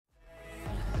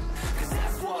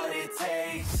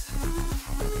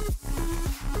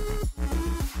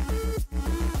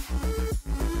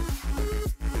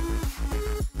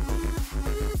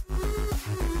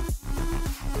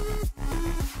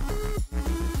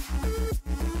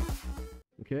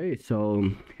Okay,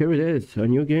 so here it is, a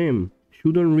new game,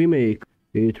 Shooter Remake.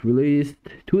 It released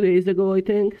 2 days ago, I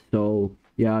think. So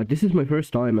yeah, this is my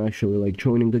first time actually like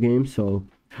joining the game, so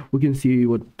we can see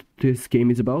what this game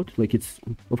is about. Like it's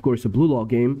of course a Blue Lock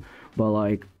game, but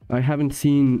like I haven't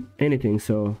seen anything,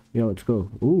 so yeah, let's go.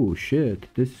 Oh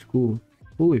shit, this is cool.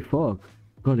 Holy fuck.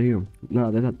 God damn. Nah,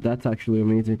 that's actually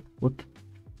amazing. What?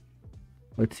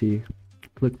 Let's see.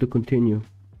 Click to continue.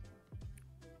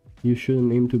 You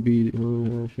shouldn't aim to be the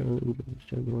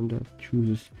one that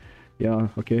chooses. Yeah,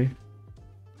 okay.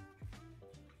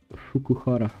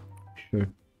 Fukuhara. Sure.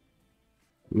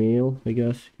 Male, I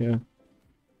guess. Yeah.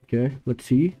 Okay, let's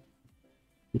see.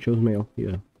 It shows male.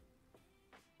 Yeah.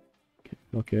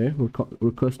 Okay,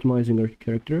 we're customizing our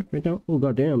character right now. Oh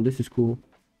goddamn, this is cool.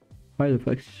 High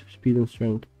effects, speed and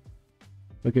strength.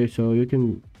 Okay, so you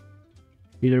can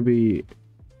either be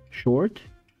short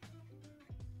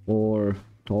or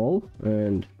tall,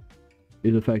 and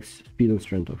it affects speed and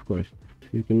strength, of course.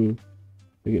 You can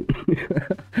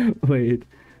wait.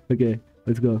 Okay,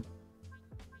 let's go.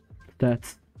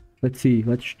 Stats. Let's see.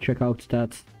 Let's check out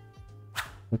stats.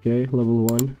 Okay, level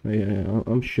 1.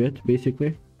 I'm shit,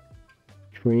 basically.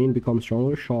 Train, become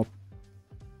stronger. Shop.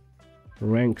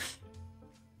 Ranks.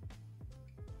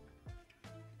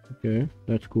 Okay,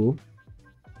 that's cool.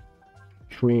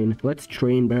 Train. Let's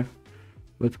train, bruh.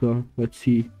 Let's go. Let's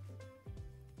see.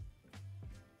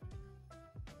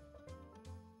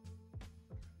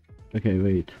 Okay,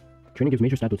 wait. Training gives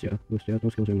major status, yeah. Those no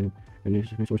skills and is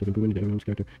a source of improvement in everyone's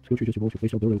character. Skill tree just evolves, your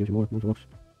playstyle building gives you more moves to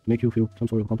make you feel some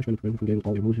sort of accomplishment from getting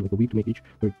all your moves like a week to make each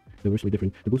diversely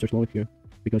different. The boosts are smaller here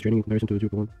because training in comparison to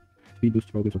 0.1. Speed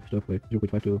boosts progress of stuff like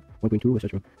 0.5 to 1.2,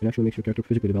 etc. And actually makes your character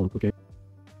physically develop, okay?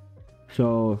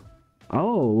 So,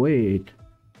 oh wait.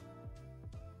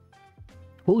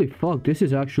 Holy fuck, this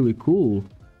is actually cool.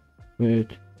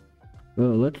 Wait.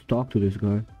 Let's talk to this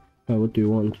guy. What do you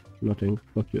want? Nothing.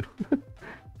 Fuck you.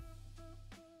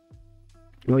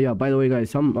 Oh yeah, by the way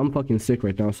guys, I'm fucking sick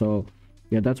right now, so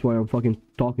yeah, that's why I'm fucking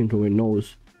talking to my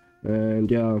nose.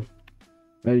 And yeah,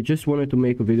 I just wanted to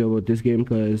make a video about this game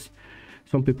because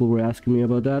some people were asking me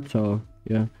about that, so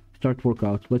yeah. Start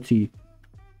workout. Let's see.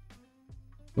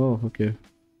 Oh, okay.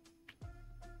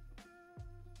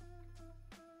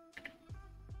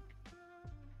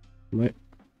 Right.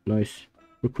 Nice.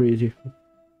 We're crazy.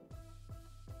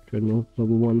 Treadmill,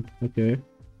 level 1. Okay.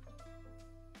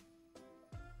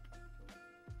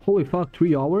 Holy fuck,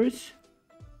 3 hours?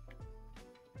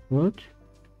 What?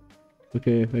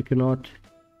 Okay, I cannot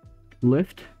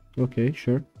lift. Okay,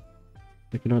 sure.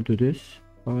 I cannot do this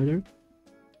either.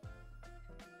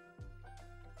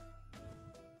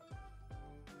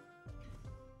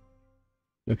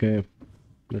 Okay,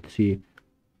 let's see.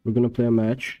 We're gonna play a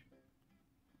match.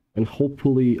 And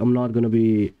hopefully I'm not gonna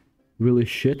be really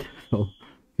shit. So,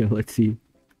 yeah, let's see.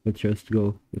 Let's just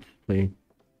go. Let's play.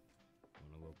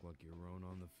 Wanna look like your own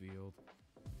on the field?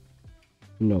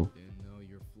 No. Didn't know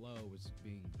your flow was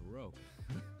being broke.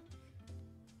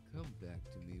 Come back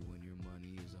to me when your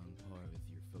money is on par with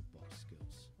your football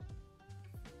skills.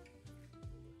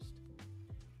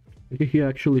 Okay, he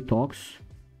actually talks.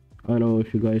 I don't know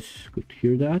if you guys could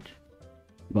hear that,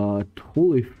 but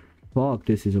holy fuck,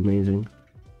 this is amazing.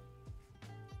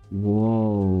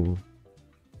 Whoa.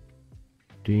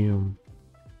 Damn.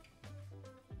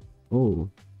 Oh.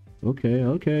 Okay,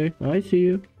 okay. I see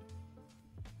you.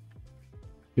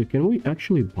 Okay, can we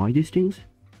actually buy these things?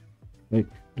 Like,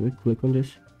 do we click on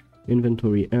this?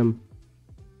 Inventory M.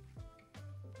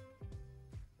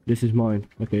 This is mine.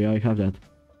 Okay, I have that.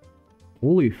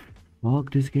 Holy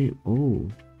fuck, this game. Oh.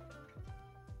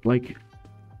 Like,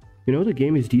 you know, the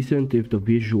game is decent if the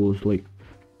visuals, like,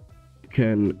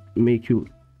 can make you,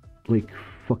 like,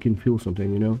 fucking feel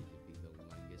something, you know? Be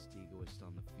the youngest egoist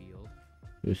on the field.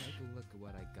 Yes. Take a look at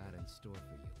what I got in store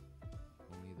for you.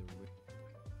 Only the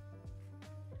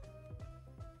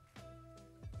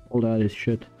All that is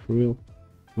shit, for real.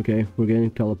 Okay, we're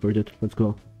getting teleported. Let's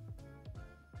go.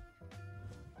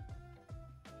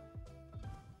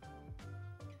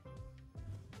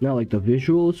 Now, like, the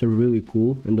visuals are really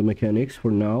cool, and the mechanics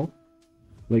for now.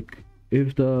 Like,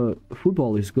 if the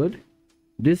football is good,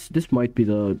 this might be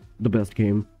the best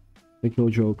game. Like, no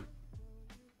joke.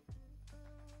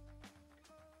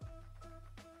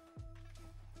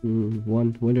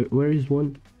 One. Where is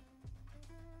one?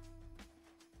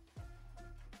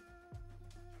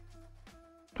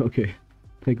 Okay,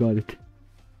 I got it.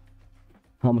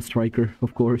 I'm a striker,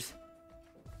 of course.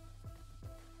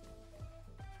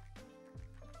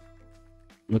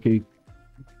 Okay.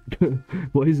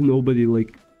 Why is nobody,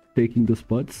 like, taking the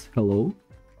spots? Hello?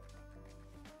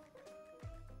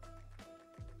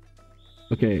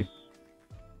 Okay.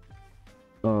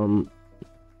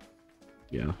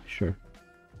 Yeah, sure.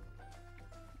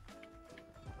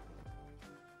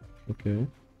 Okay.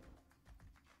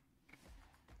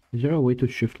 Is there a way to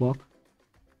shift lock?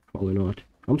 Probably not.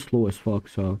 I'm slow as fuck,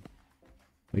 so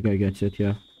that guy gets it,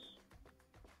 yeah.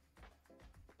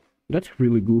 That's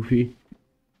really goofy.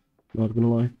 Not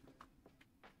gonna lie.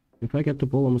 If I get the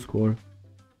ball, I'm gonna score.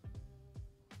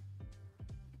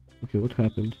 Okay, what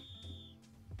happened?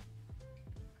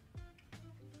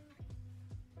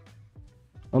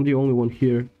 I'm the only one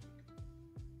here.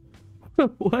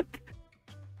 What?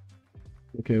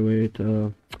 Okay, wait,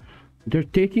 they're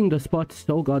taking the spot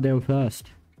so goddamn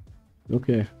fast.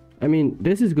 Okay. I mean,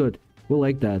 this is good. We'll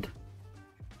like that.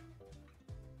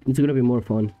 It's gonna be more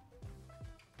fun.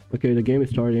 Okay, the game is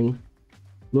starting.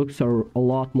 Looks are a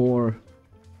lot more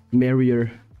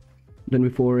merrier than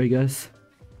before, I guess.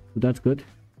 That's good.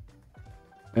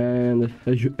 And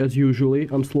as usually,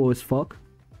 I'm slow as fuck.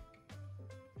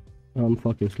 I'm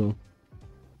fucking slow.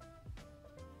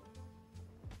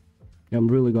 I'm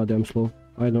really goddamn slow.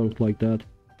 I don't like that.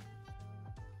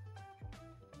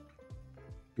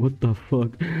 What the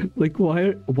fuck? Like,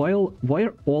 why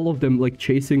are all of them like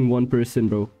chasing one person,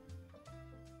 bro?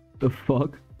 The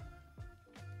fuck?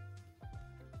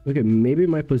 Okay, maybe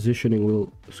my positioning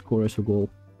will score us a goal.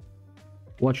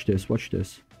 Watch this, watch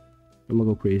this. I'm gonna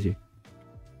go crazy.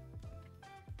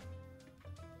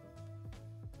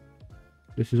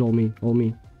 This is all me, all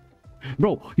me.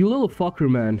 Bro, you little fucker,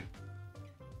 man.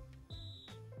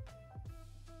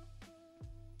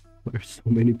 There's so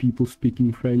many people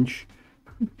speaking French.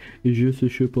 Je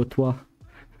sais pas toi.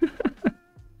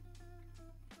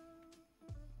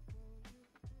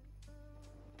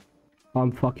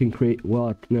 I'm fucking crazy.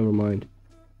 What? Never mind.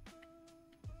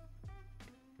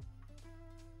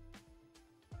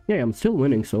 Yeah, I'm still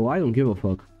winning, so I don't give a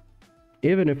fuck.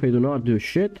 Even if I do not do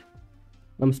shit,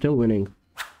 I'm still winning.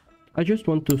 I just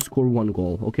want to score one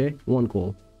goal, okay? One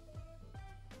goal.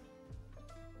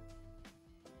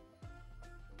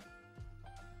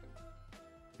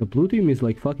 The blue team is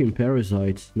like fucking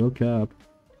parasites, no cap.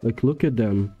 Like, look at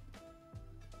them.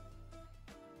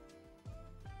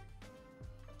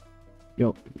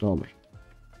 Yo, oh my.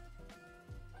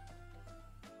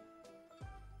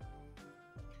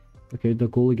 Okay, the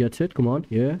goalie gets it, come on,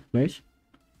 yeah, nice.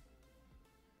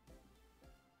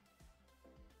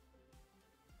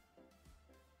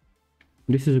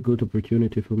 This is a good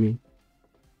opportunity for me.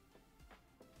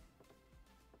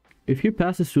 If he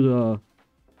passes to the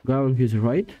guy on his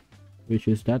right, which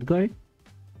is that guy,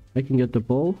 I can get the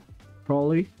ball,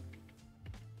 probably.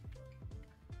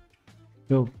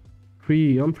 Yo,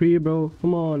 free, I'm free, bro,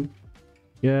 come on.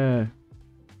 Yeah.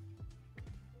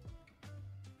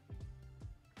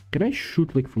 Can I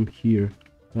shoot like from here?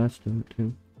 That's the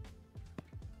thing.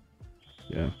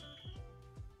 Yeah.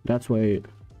 That's why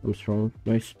I'm strong.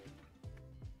 Nice.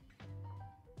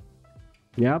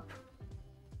 Yep.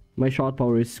 My shot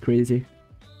power is crazy.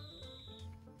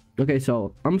 Okay,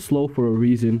 so I'm slow for a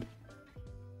reason.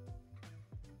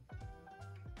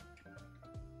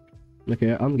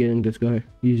 Okay, I'm getting this guy.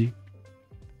 Easy.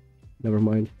 Never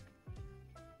mind.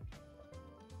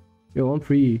 Yo, I'm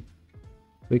free.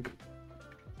 Like,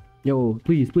 yo,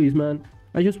 please, please, man.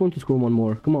 I just want to score one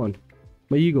more. Come on.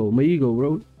 My ego,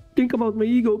 bro. Think about my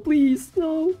ego, please.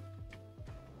 No.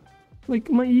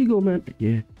 Like, my ego, man.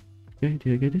 Yeah. Yeah,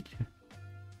 did I get it? Yeah.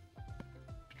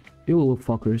 You little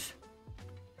fuckers.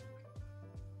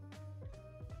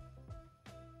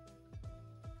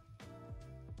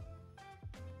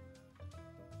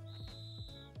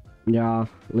 Yeah,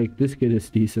 like, this kid is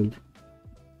decent.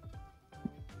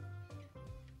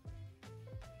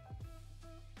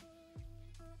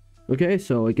 Okay,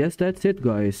 so I guess that's it,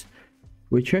 guys.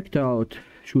 We checked out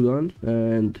Shudan,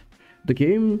 and the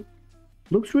game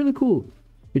looks really cool.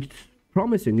 It's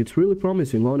promising. It's really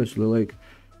promising, honestly. Like,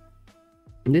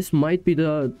 this might be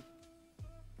the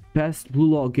best Blue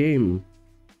Law game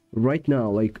right now.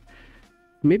 Like,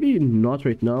 maybe not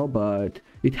right now, but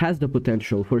it has the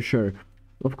potential for sure.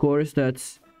 Of course,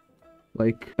 that's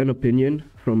like an opinion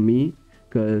from me,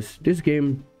 because this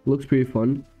game looks pretty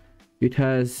fun. It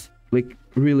has like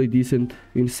really decent,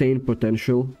 insane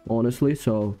potential, honestly.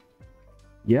 So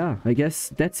yeah, I guess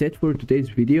that's it for today's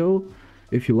video.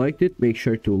 If you liked it, make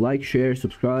sure to like, share,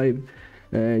 subscribe,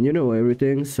 and you know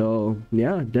everything. So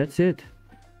yeah, that's it.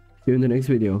 See you in the next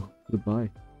video. Goodbye.